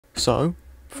So,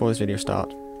 before this video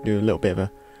starts, do a little bit of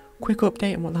a quick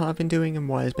update on what the hell I've been doing and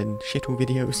why there's been shit all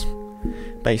videos.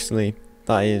 Basically,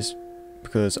 that is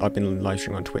because I've been live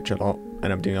streaming on Twitch a lot,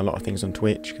 and I'm doing a lot of things on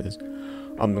Twitch, because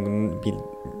I'm going to be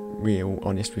real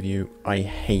honest with you, I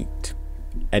hate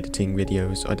editing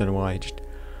videos. I don't know why,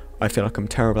 I feel like I'm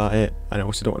terrible at it, and I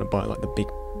also don't want to buy like the big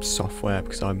software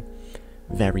because I'm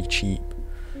very cheap.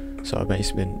 So I've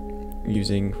basically been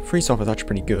using free software that's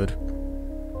actually pretty good,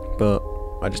 but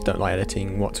I just don't like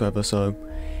editing whatsoever. So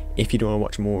if you do want to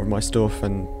watch more of my stuff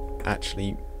and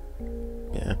actually,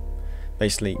 yeah,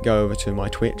 basically go over to my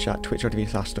Twitch at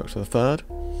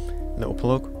twitch.tv/SirDucksworthIII. Little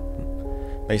plug.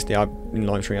 Basically, I've been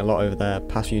live streaming a lot over there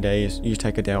past few days. Usually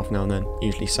take a day off now and then,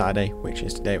 usually Saturday, which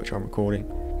is today, which I'm recording.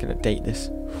 Gonna date this.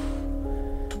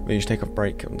 We usually take a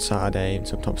break on Saturday and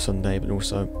sometimes Sunday, but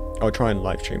also I'll try and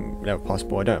live stream whenever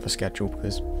possible. I don't have a schedule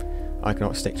because I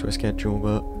cannot stick to a schedule,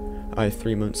 but I have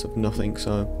 3 months of nothing,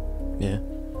 so yeah.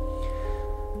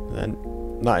 And then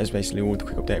that is basically all the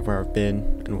quick update of where I've been,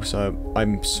 and also I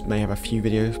may have a few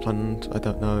videos planned. I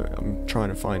don't know. I'm trying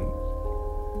to find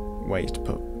ways to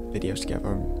put videos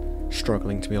together. I'm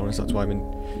struggling, to be honest. That's why I've been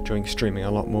enjoying streaming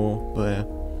a lot more. But yeah,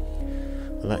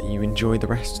 I'll let you enjoy the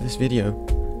rest of this video,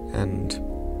 and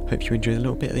hope you enjoy the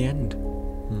little bit at the end.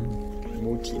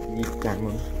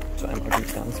 Multi-diamond. That's what MRD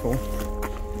stands for.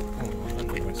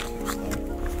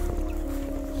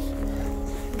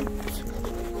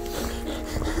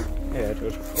 Yeah,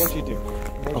 Edward, what do you do?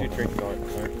 What do you drink like?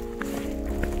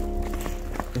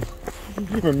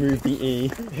 Remove the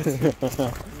E.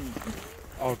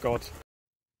 Oh god.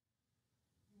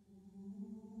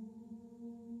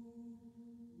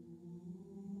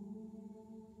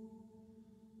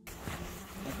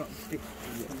 I got addicted.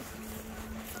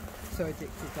 So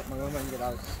addicted that my mum ended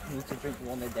up need to drink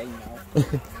one a day now.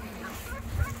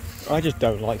 I just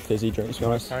don't like fizzy drinks, to be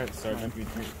honest. My parents don't let me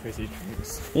drink fizzy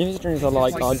drinks. Fizzy drinks I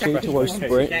like are T.W.A.T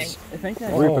Spritz,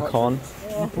 Rubicon,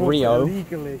 Rio,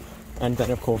 and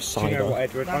then of course cider. Do you know what,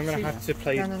 Edward? I'm going to have to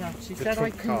play She the said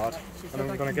trump card, and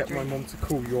I'm going to get my mum to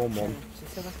call your mum. She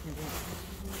said I can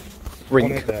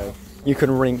drink. Rink. You can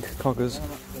rink, coggers.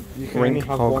 You can only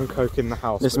have one Coke in the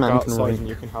house, This but man can outside rink. and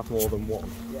you can have more than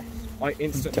one. Yeah. I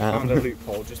instantly found a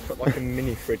loophole. Just put like a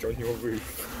mini fridge on your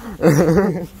roof.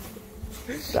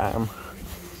 Damn.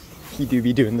 He do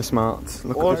be doing the smarts.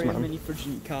 Look at this man. Mini fridge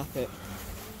and carpet.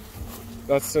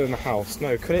 That's still in the house.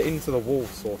 No, cut it into the wall,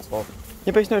 sort of.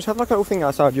 Yeah, but you know, just have like a little thing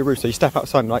outside your roof, so you step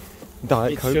outside and like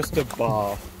Diet Coke. It's just a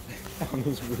bar on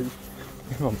his roof.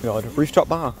 Oh my god, rooftop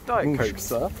bar. Diet Coke,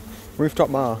 sir. Rooftop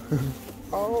bar.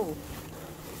 Oh.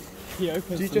 He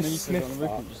opens Do you the just mini fridge sniff on the roof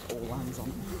that? and just all lands on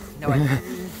it. No, I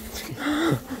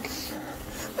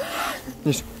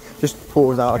don't. just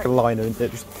pours out like a liner and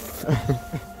it just...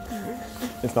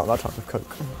 It's not that type of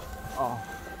Coke. Oh.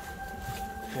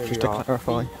 Just to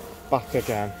clarify. Back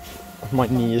again. My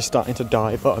knee is starting to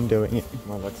die, but I'm doing it.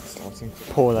 My legs are starting to...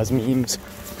 Poor as memes.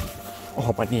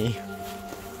 Oh, my knee.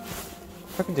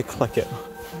 I can just click it.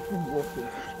 I've been walking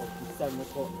since 7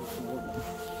 o'clock this morning.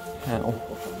 How?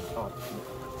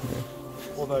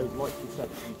 Although, like you said...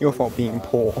 Your fault being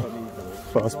poor.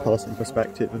 First person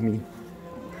perspective of me.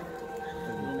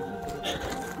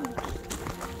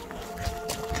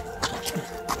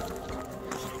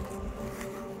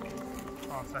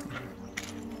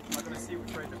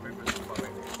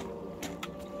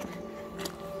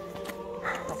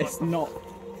 It's not.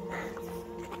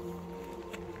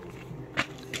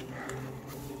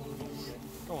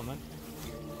 Go on then.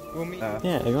 We'll meet.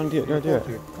 Yeah, you want to do it? Go do it.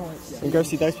 And go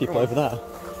see those people over there.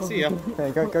 See ya. Yeah,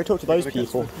 go talk to those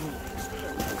people.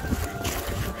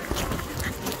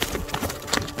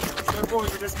 No boy,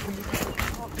 we just...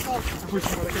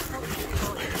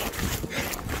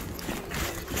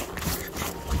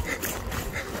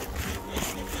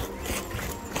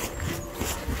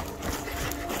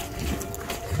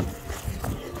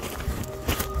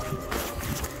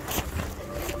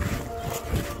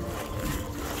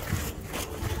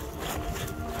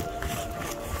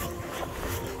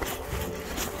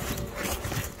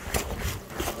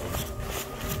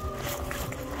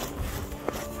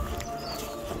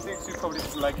 Probably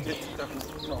just legged it,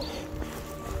 definitely not.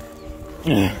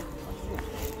 Yeah.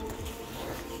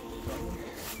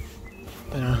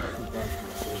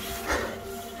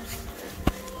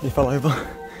 You fell over.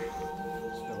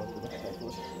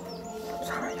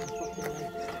 Sorry.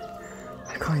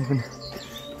 I can't even.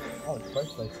 Oh, it's both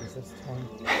places this time.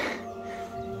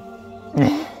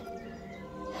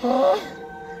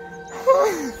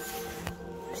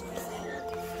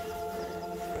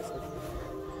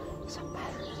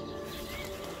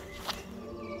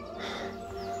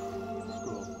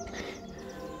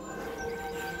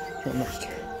 Not much.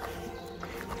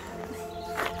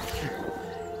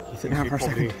 I think we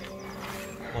probably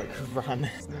like ran.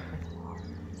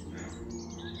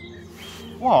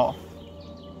 What?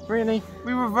 Really?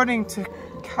 We were running to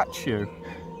catch you.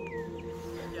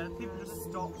 Yeah, people just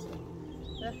stopped.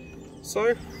 Yeah.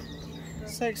 So?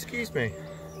 Say excuse me.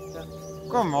 Yeah.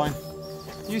 Go on, Ryan.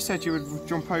 You said you would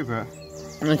jump over it.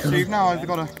 So you've now either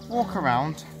got to walk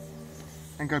around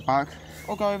and go back,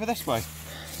 or go over this way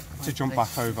to jump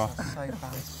back over. So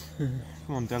bad.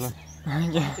 Come on, Dylan.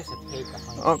 Yeah.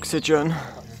 Oxygen.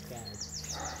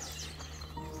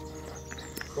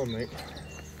 Go on, mate.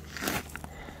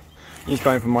 He's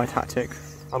going for my tactic.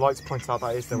 I'd like to point out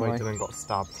that is the way Why? Dylan got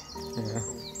stabbed. Yeah.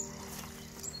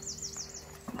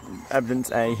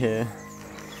 Evidence A here.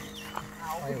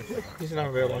 You should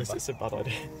never realise it's a bad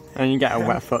idea. And you get a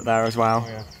wet foot there as well. Oh,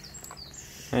 yeah.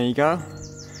 There you go.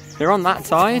 You're on that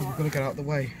side. I've got to get out of the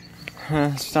way.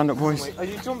 Stand up, boys. Wait, are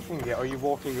you jumping it or are you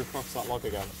walking across that log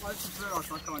again? I just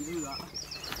realised I can't do that.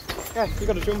 Yeah, you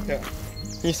got to jump it.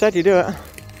 You said you do it. Do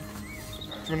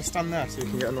you want to stand there so you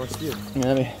can get a nice view?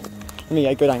 Yeah, let me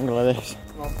get a good angle of this.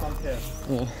 I'll stand here.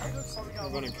 Yeah.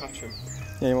 I'll run and catch him.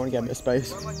 Yeah, you want to get a bit of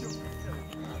space.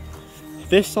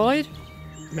 This side?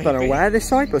 Maybe. I don't know where this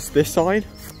side, but this side,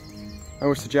 I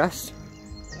would suggest.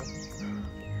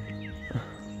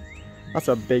 That's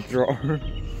a big drop.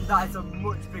 That is a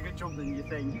much bigger jump than you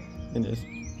think. It is.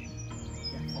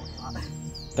 Yeah, fuck that.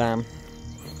 Damn.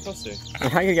 Does he?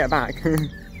 How are you going to get back?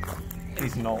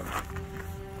 He's not.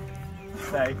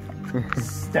 Stay.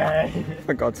 Stay.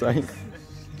 For God's sake.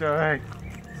 Stay.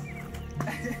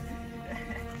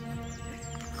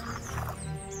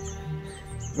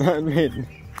 That mid.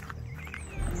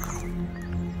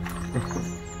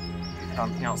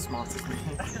 He outsmarted me.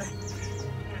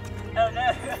 Oh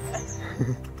no!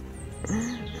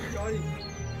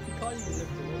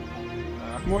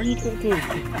 What are you going to do?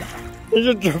 You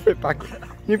should drop it back.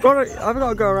 You've got to, I've got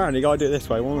to go around, you got to do it this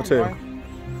way, one or two.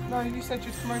 No, you said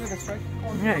you'd come over this way.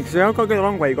 Yeah, because I've got to go the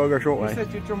long way, you've got to go the short You way.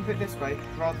 said you'd jump it this way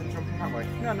rather than jumping that way.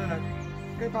 No, no, no.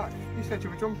 Go back. You said you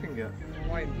were jumping it.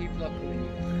 Why people are pulling you?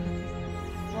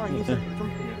 Ryan, you said you were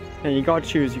jumping it. Yeah, you got to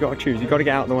choose, you got to choose, you got to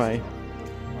get out of the way.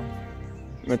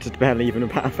 It's just barely even a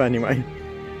path anyway.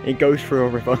 It goes through a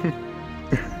river.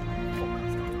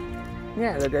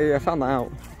 Yeah, I found that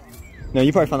out. No,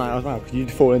 you probably found that out as well, because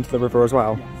you'd fall into the river as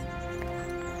well.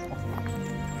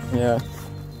 Yeah.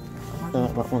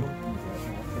 That one.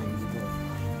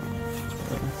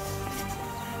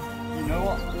 You know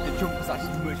what? The jump is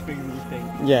actually much bigger than you think.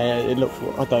 Yeah, it looks,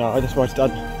 I don't know, I just watched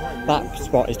that. That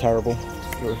spot is terrible.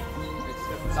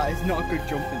 That is not a good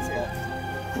jumping spot.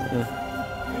 Yeah.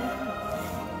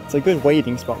 It's a good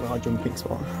wading spot, not a jumping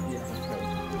spot.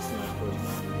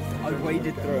 I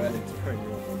waded through it.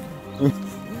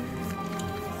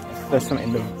 There's something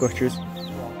in the bushes.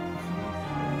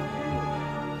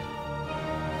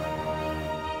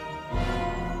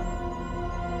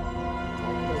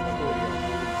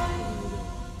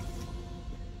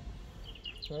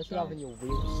 Try to having your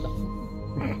wheels stuck.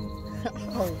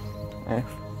 F.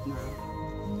 No.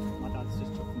 My dad's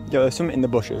just chucking. Yo, there's something in the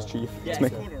bushes, Chief. Yeah,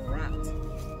 Let's it's called a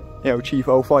rat. Yo, Chief,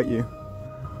 I'll fight you.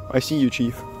 I see you,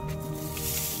 Chief.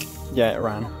 Yeah, it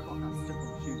ran.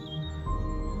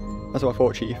 That's what I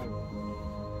thought, Chief.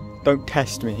 Don't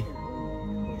test me.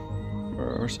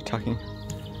 Or it's attacking.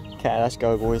 Okay, let's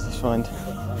go, boys. Let's find.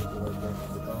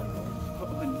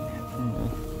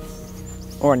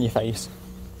 Or on your face.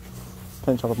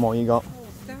 Depends how much more you got. Oh,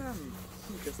 damn.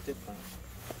 He just did that.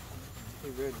 He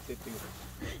really did do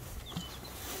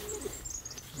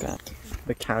That.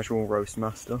 The casual roast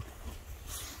master.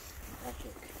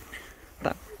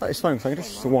 That is fine, because I can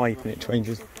just swipe and it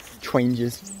changes.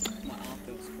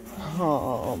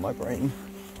 Oh, my brain.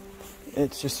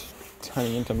 It's just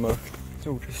turning into mush. It's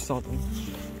all just sodden.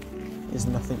 It's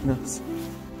nothingness.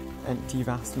 Empty,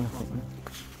 vast nothingness.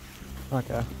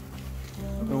 Okay.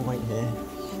 Oh, wait here.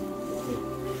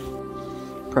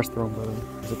 Press the wrong button.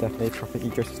 There's a definitely a traffic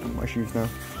ecosystem in my shoes now.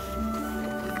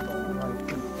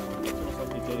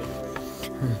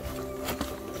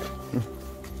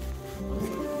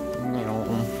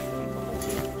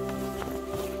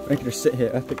 I can just sit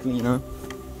here ethically, you know.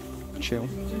 Chill.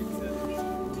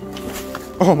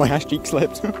 Oh, my ass cheek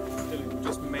slipped.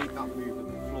 Just made that move at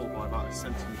the floor by about a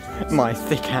centimetre. My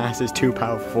thick ass is too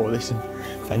powerful for this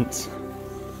fence.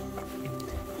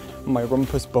 My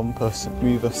rumpus bumpus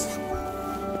movus.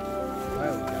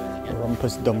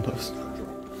 Rumpus dumpus.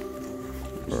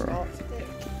 Bruh.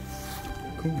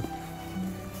 Cool.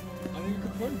 I mean, you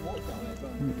could probably walk down it,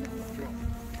 but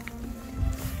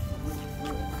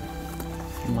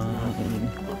Mine.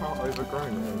 Look how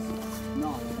overgrown it is.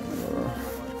 no.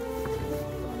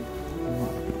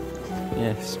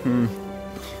 Yes. You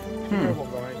know what,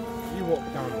 Ryan? You walk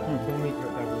down there, we'll meet you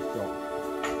at Devil's Drop.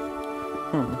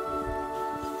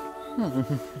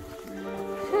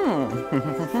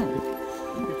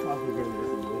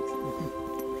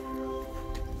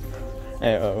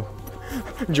 Hey-oh.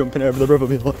 Jumping over the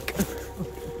rubber block.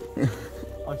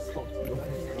 I stopped you.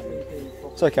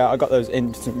 It's okay, I got those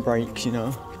instant brakes, you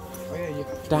know. Oh yeah, you...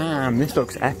 Damn, this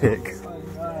looks epic.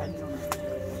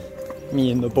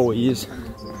 Me and the boys.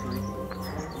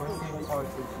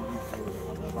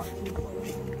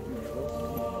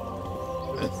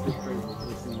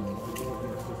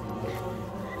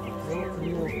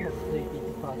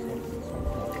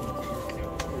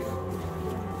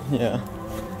 Yeah.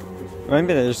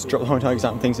 Maybe they just dropped the whole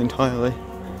exam things entirely.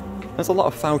 There's a lot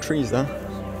of foul trees there.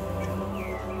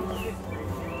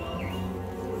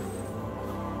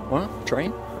 What?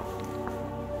 Train?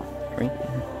 Train?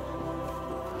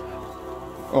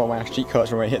 Oh, my ass cheek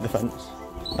hurts when I hit the fence.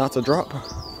 That's a drop.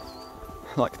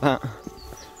 Like that.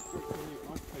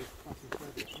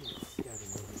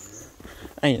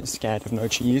 I ain't scared of no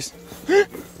cheese.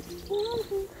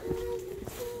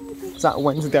 Is that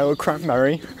Wednesday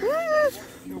cranberry?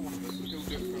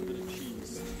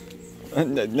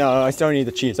 No, I still need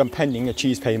the cheese. I'm pending a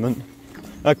cheese payment.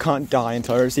 I can't die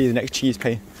until I receive the next cheese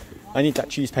pay. I need that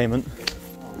cheese payment.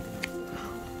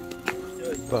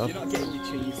 But You're not getting your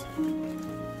cheese.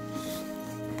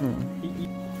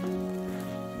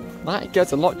 That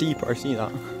gets a lot deeper, I see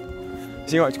that.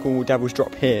 See why it's called Devil's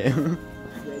Drop here? Yeah,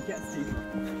 it gets deeper.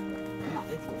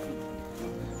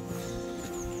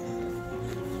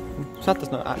 So that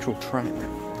there's no actual track.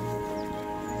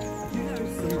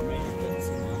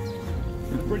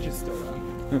 The bridge is still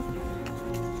there.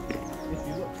 If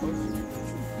you look closer,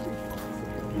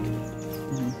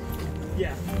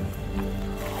 yeah.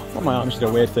 Oh, my arms did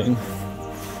a weird thing.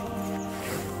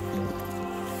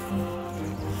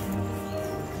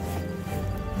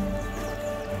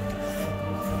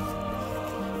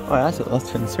 Oh,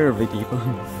 that's considerably deeper.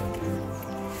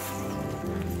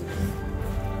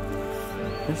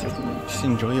 It's just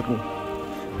enjoyable.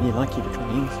 You like the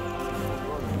trains.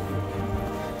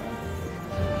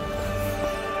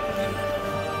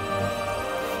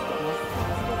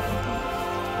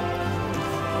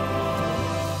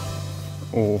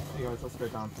 Oh. Hey guys, let's go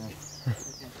down here.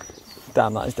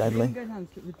 Damn, that is deadly. We didn't go down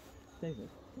with David.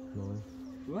 No.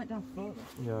 We went down further.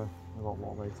 Yeah, a lot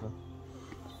more later.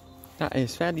 That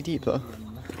is fairly deep though.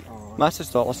 Oh, My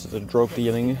sister thought this is a drug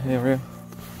dealing area.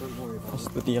 don't worry about That's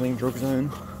the dealing drug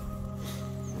zone.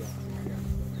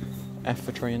 F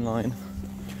for train line.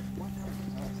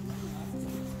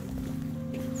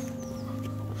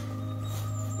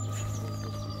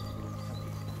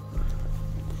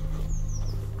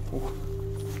 Oh,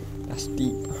 that's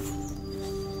deep.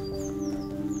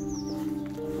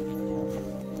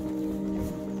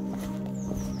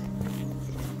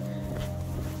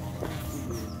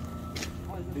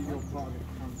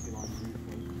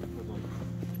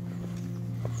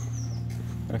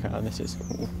 Okay, and this is.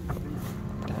 Oh,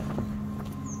 damn.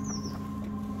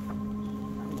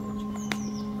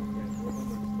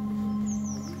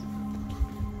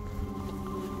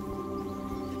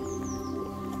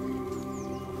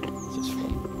 This is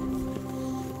fun.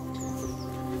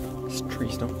 This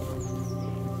tree stump.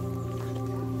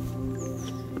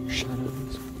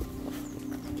 Shadows.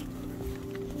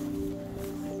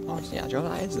 Oh, yeah, Joe,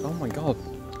 that is. Oh my god.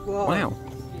 Whoa. Wow.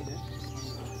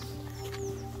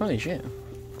 Holy shit.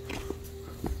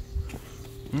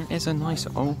 It's a nice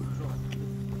old.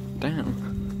 Damn.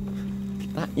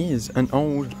 That is an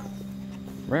old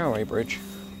railway bridge.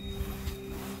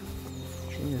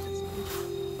 Jeez.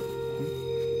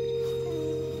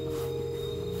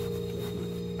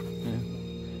 Yeah.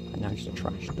 And now just a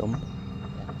trash dump.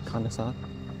 Kinda sad.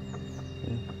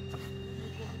 Yeah.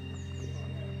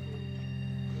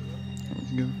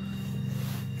 Let's go.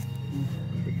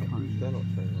 They're not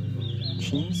train lines.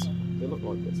 Cheese? They look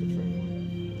like it's a train line.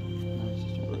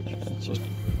 It's just.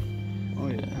 Oh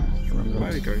yeah. Remember Where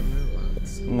are we this? going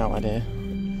now, No idea.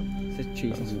 It says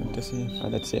cheese on the wall. To see. I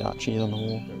did see that cheese on the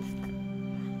wall.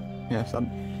 Yes, I'm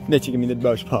literally giving me the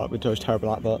most part, which was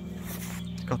terrible at, but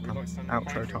it's got that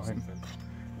outro time.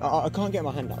 I can't get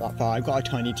my hand out that far. I've got a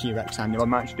tiny T-Rex hand. If I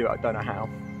manage to do it, I don't know how.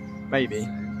 Maybe.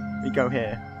 We go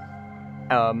here.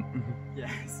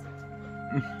 Yes.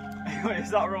 Wait,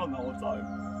 is that wrong the whole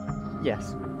time?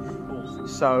 Yes. Awesome.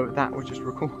 So that was just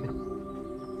recording.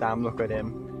 Damn, look at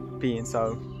him. Being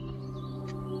so...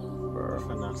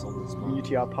 Finesse on this one.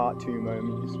 UTR Part 2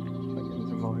 moments. Taking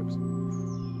some vibes.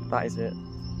 That is it.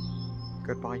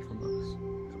 Goodbye from us.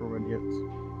 We're idiots.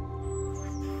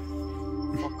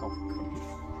 Fuck off.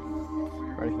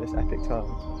 Ready for this epic turn?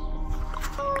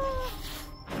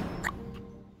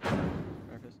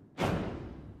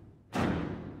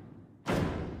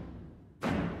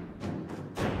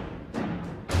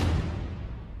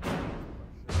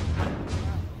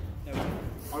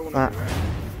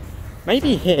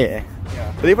 Maybe here.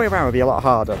 Yeah. But the other way around would be a lot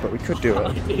harder, but we could do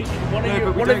it.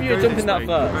 One of you are jumping that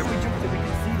first. If we jumped it, we can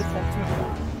see the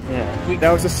bottom. Yeah.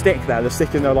 There was a stick there. The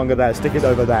stick is no longer there. The stick is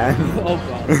over there. Oh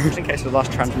god. Just in case of the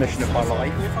last transmission of my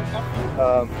life.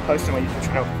 Posting my YouTube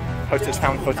channel. Post this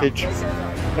found footage.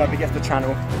 Don't forget the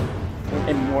channel.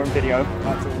 In more video.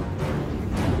 That's all.